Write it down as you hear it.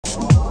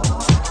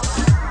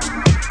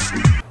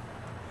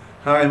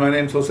Hi, my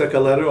name is Jose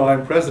Calero.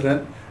 I'm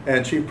President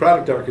and Chief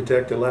Product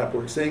Architect at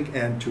Lapworks Inc.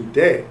 And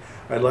today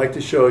I'd like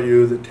to show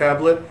you the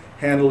tablet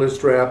handler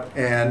strap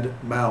and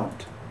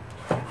mount.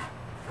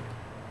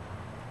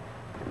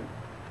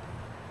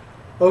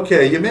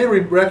 Okay, you may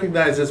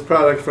recognize this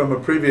product from a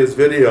previous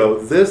video.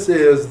 This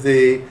is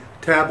the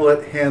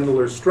tablet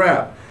handler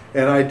strap,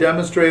 and I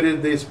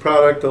demonstrated this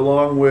product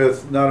along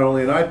with not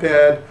only an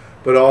iPad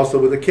but also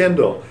with a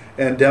Kindle,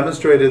 and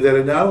demonstrated that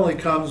it not only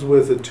comes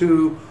with the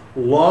two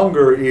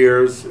longer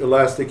ears,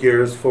 elastic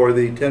ears for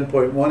the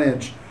 10.1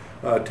 inch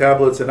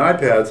tablets and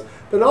iPads,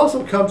 but it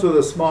also comes with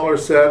a smaller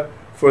set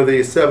for the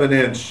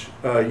 7-inch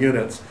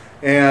units.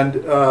 And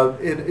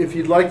if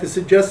you'd like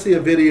to just see a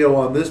video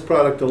on this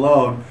product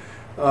alone,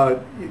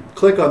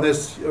 click on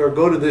this or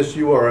go to this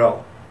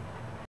URL.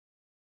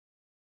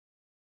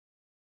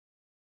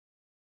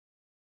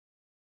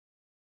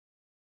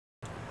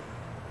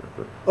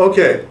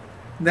 Okay,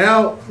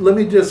 now let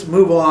me just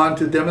move on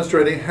to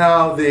demonstrating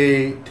how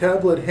the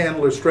tablet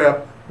handler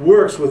strap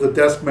works with a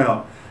desk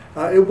mount.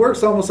 It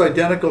works almost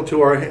identical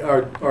to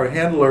our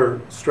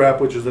handler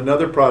strap, which is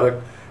another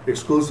product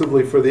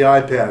exclusively for the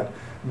iPad.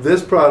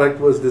 This product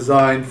was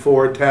designed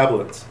for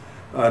tablets.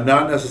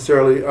 Not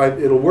necessarily,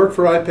 it'll work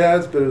for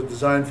iPads, but it was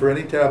designed for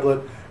any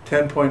tablet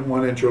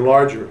 10.1 inch or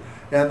larger.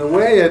 And the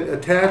way it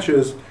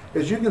attaches,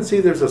 as you can see,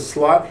 there's a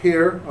slot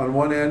here on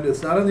one end.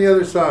 It's not on the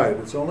other side,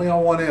 it's only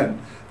on one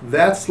end.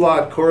 That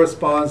slot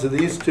corresponds to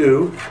these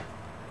two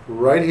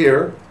right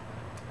here,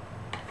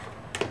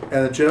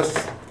 and it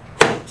just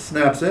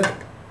snaps in.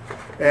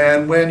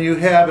 And when you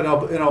have, and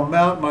I'll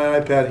mount my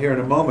iPad here in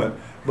a moment,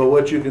 but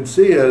what you can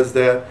see is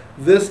that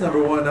this,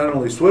 number one, not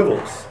only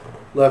swivels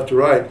left to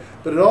right,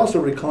 but it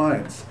also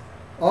reclines.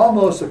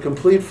 Almost a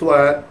complete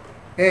flat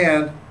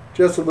and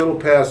just a little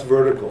past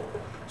vertical.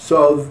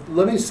 So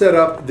let me set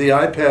up the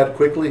iPad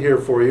quickly here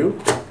for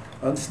you.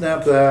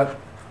 Unsnap that.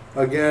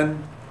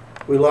 Again,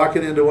 we lock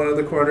it into one of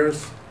the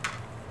corners.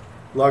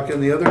 Lock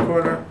in the other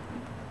corner.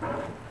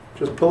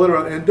 Just pull it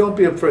around, and don't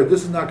be afraid.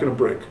 This is not going to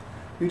break.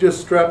 You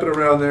just strap it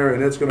around there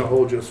and it's going to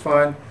hold just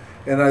fine.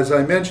 And as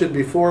I mentioned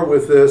before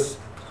with this,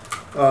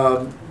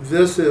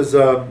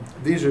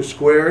 these are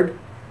squared.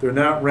 They're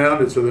not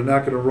rounded, so they're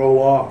not going to roll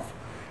off.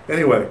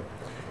 Anyway,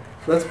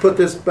 let's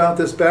mount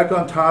this back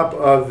on top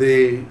of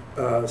the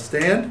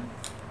stand.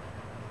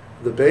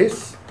 The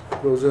base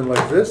goes in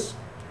like this.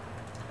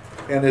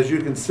 And as you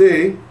can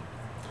see,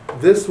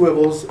 this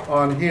swivels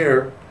on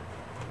here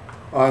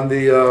on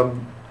the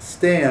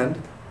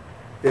stand.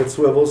 It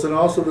swivels, and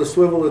also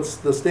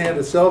the stand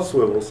itself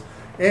swivels,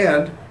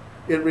 and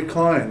it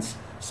reclines.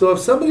 So if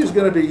somebody's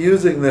going to be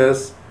using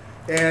this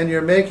and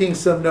you're making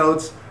some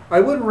notes, I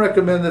wouldn't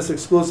recommend this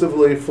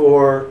exclusively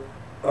for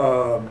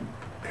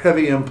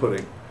heavy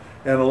inputting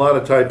and a lot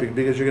of typing,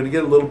 because you're going to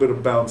get a little bit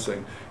of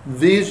bouncing.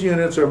 These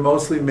units are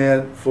mostly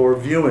meant for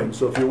viewing,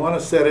 so if you want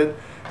to set it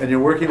and you're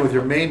working with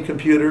your main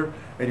computer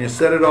and you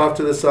set it off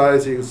to the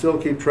side so you can still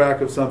keep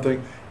track of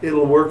something,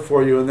 it'll work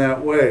for you in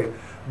that way.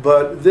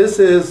 But this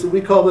is, we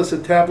call this a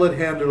tablet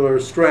handler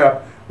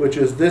strap, which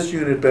is this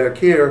unit back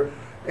here,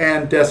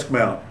 and desk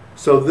mount.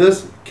 So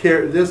this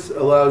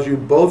allows you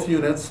both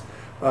units.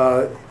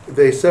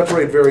 They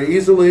separate very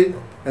easily,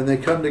 and they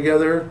come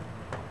together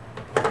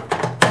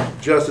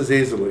just as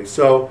easily.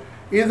 So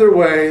either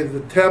way, the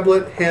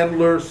tablet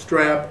handler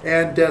strap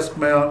and desk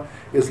mount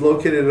is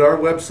located at our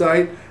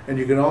website, and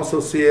you can also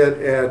see it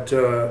at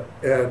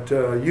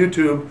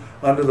YouTube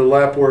under the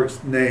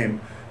Lapworks name.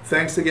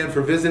 Thanks again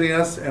for visiting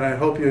us, and I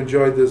hope you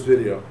enjoyed this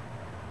video.